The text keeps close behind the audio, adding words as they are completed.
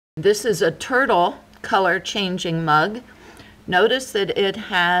This is a turtle color changing mug. Notice that it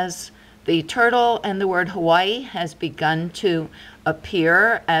has the turtle and the word Hawaii has begun to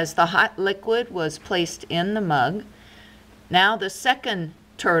appear as the hot liquid was placed in the mug. Now the second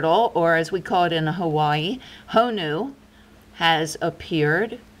turtle, or as we call it in Hawaii, honu, has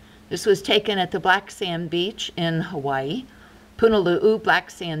appeared. This was taken at the black sand beach in Hawaii, Punaluu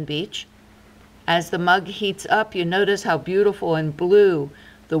Black Sand Beach. As the mug heats up, you notice how beautiful and blue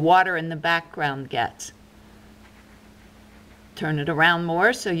the water in the background gets. Turn it around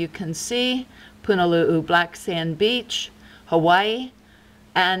more so you can see Punaluu Black Sand Beach, Hawaii,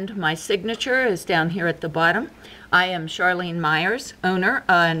 and my signature is down here at the bottom. I am Charlene Myers, owner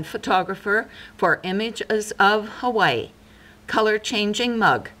and photographer for Images of Hawaii, color changing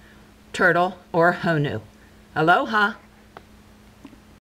mug, turtle or honu. Aloha.